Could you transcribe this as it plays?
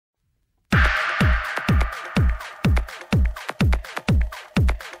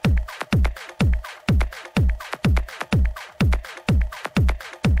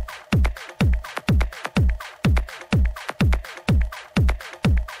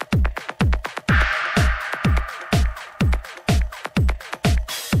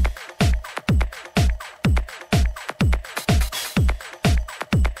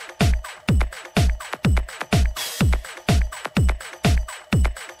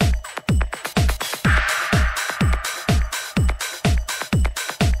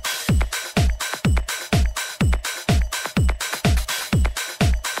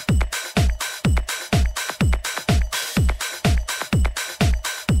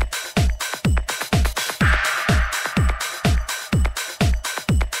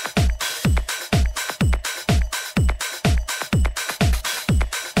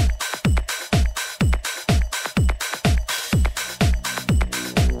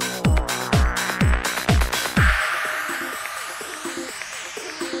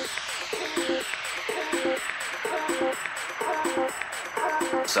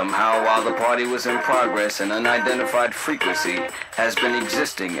Somehow, while the party was in progress, an unidentified frequency has been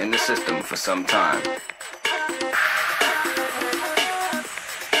existing in the system for some time.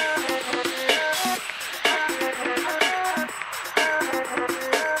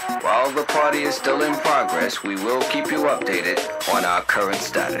 While the party is still in progress, we will keep you updated on our current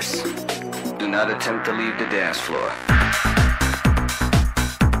status. Do not attempt to leave the dance floor.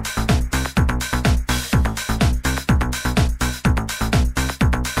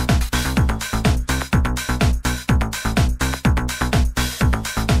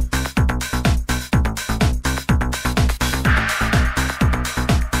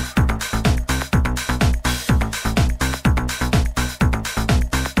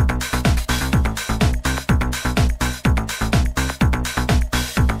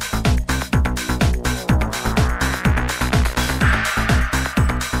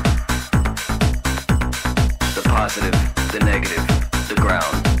 The negative, the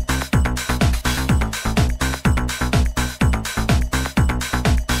ground.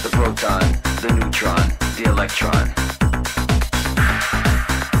 The proton, the neutron, the electron.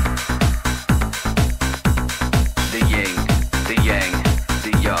 The yin, the yang,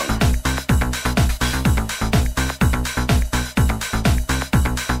 the young.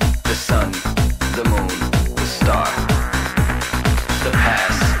 The sun, the moon, the star. The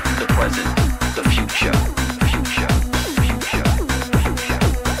past, the present, the future.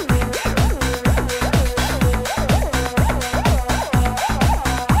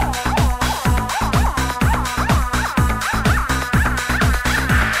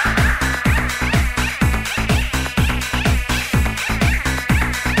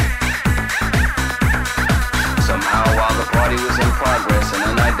 An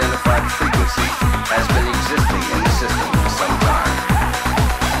unidentified frequency has been existing in the system for some time.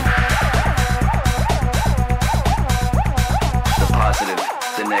 The positive,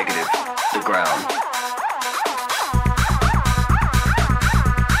 the negative, the ground.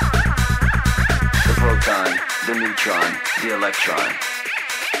 The proton, the neutron, the electron.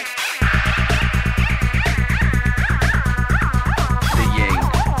 The yin,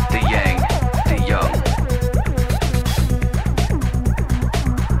 the yang, the young.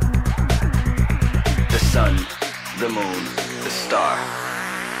 Sun, the moon, the star.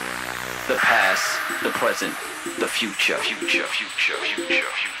 The past, the present, the future.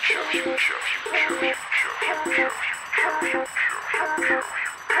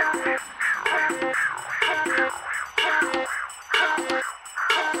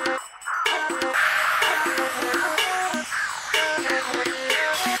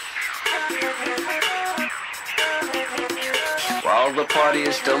 While the party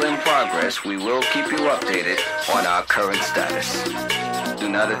is still in progress, we will keep you updated on our current status. Do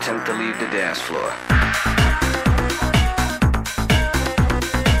not attempt to leave the dance floor.